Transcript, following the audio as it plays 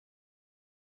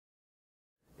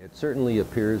It certainly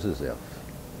appears as if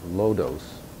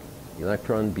low-dose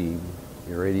electron beam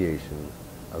irradiation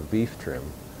of beef trim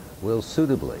will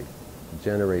suitably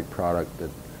generate product that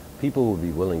people will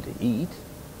be willing to eat,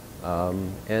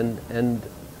 and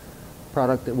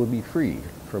product that would be free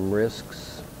from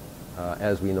risks,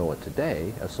 as we know it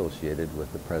today, associated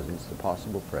with the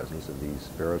possible presence of these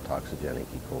verotoxigenic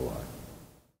E. coli.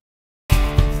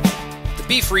 The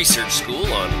Beef Research School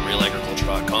on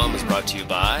RealAgriculture.com is brought to you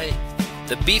by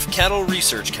the Beef Cattle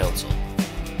Research Council.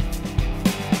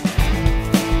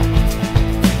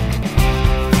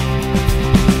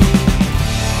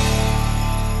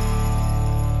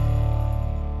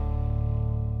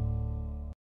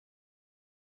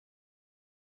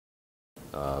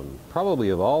 Probably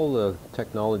of all the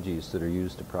technologies that are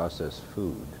used to process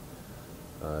food,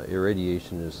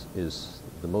 irradiation is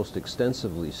the most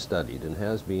extensively studied and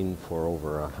has been for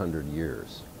over 100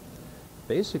 years.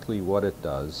 Basically what it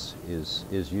does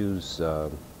is use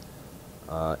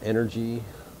energy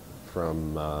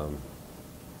from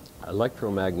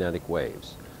electromagnetic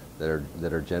waves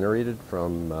that are generated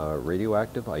from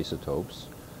radioactive isotopes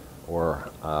or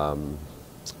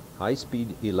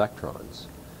high-speed electrons,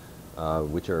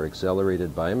 which are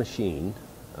accelerated by a machine,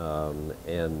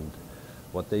 and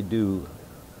what they do,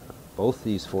 both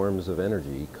these forms of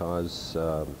energy cause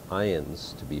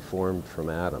ions to be formed from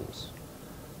atoms,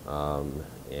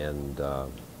 and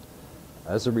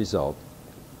as a result,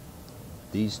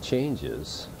 these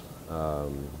changes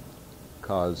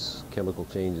cause chemical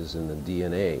changes in the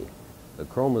DNA, the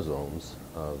chromosomes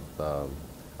of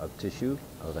tissue,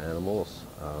 of animals,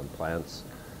 plants,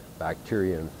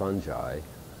 bacteria, and fungi.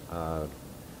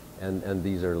 And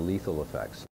these are lethal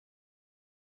effects.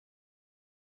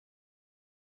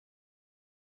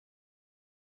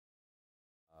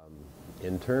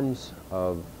 In terms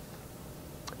of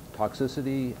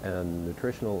toxicity and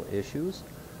nutritional issues,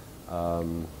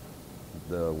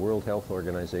 the World Health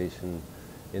Organization,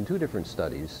 in two different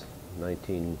studies,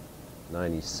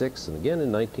 1996 and again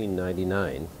in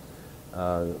 1999,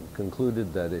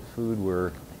 concluded that if food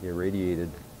were irradiated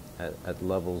at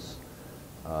levels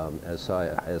as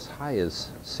high as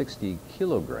 60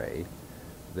 kilogray,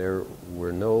 there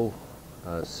were no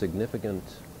significant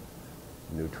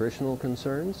nutritional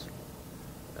concerns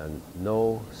and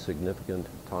no significant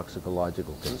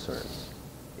toxicological concerns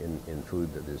in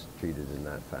food that is treated in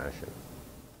that fashion.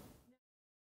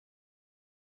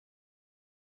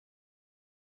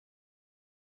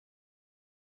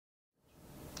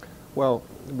 Well,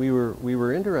 we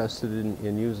were interested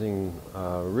in using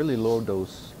really low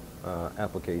dose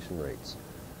application rates.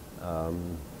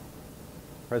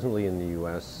 Presently in the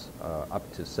U.S.,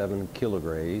 up to 7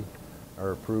 kilogray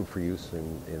are approved for use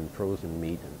in frozen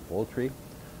meat and poultry.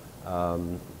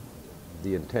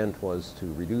 The intent was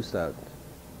to reduce that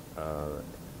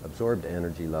absorbed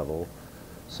energy level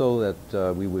so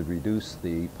that we would reduce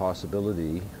the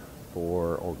possibility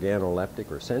for organoleptic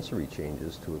or sensory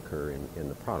changes to occur in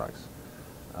the products.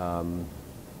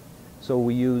 So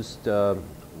we used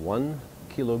 1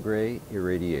 kilogray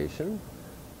irradiation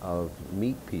of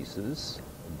meat pieces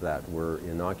that were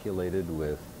inoculated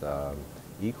with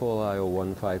E. coli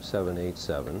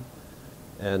 015787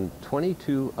 and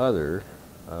 22 other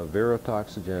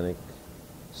verotoxigenic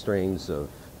strains of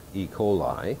E.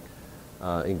 coli,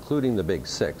 including the big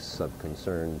 6 of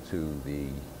concern to the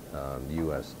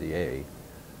USDA,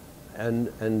 and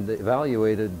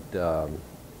evaluated the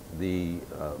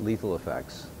lethal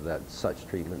effects that such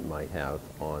treatment might have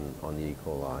on the E.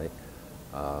 coli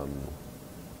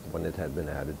when it had been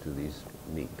added to these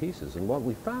meat pieces. And what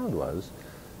we found was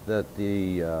that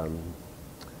the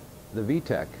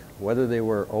VTEC, whether they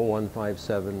were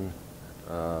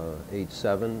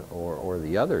 015787 or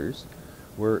the others,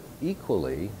 were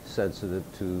equally sensitive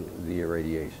to the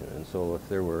irradiation. And so if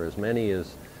there were as many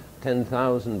as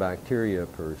 10,000 bacteria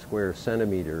per square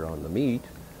centimeter on the meat,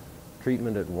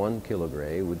 treatment at 1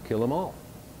 kilogray would kill them all.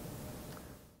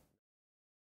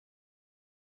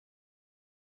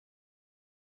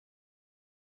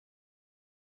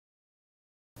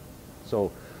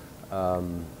 So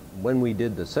when we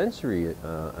did the sensory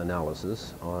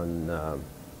analysis on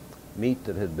meat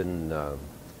that had been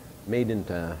made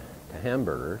into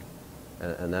hamburger,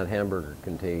 and that hamburger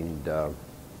contained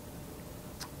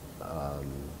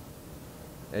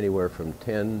anywhere from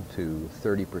 10 to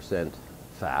 30%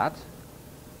 fat,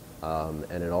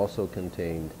 and it also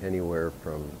contained anywhere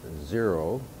from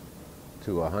 0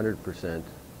 to 100%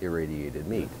 irradiated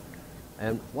meat.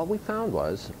 And what we found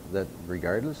was that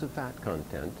regardless of fat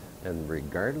content and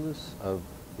regardless of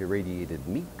irradiated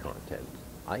meat content,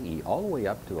 i.e. all the way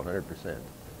up to 100%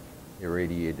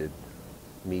 irradiated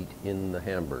meat in the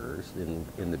hamburgers,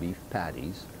 in the beef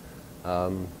patties,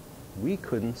 we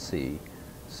couldn't see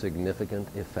significant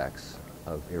effects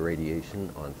of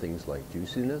irradiation on things like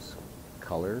juiciness,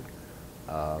 color,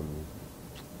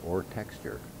 or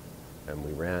texture. And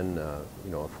we ran a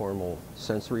formal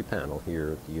sensory panel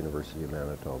here at the University of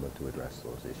Manitoba to address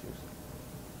those issues.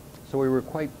 So we were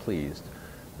quite pleased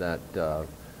that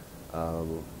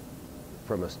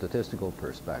from a statistical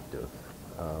perspective,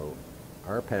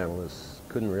 our panelists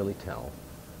couldn't really tell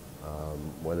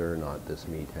whether or not this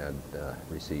meat had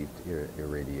received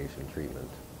irradiation treatment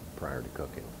prior to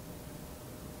cooking.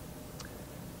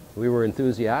 We were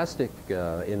enthusiastic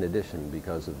in addition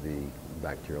because of the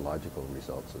bacteriological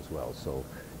results as well. So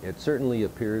it certainly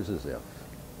appears as if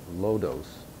low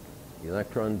dose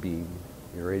electron beam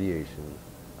irradiation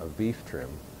of beef trim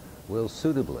will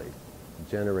suitably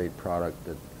generate product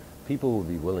that people will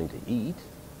be willing to eat,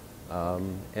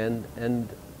 and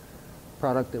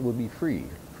product that would be free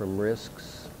from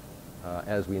risks,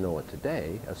 as we know it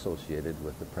today, associated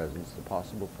with the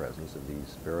possible presence of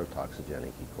these virotoxigenic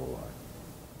E. coli.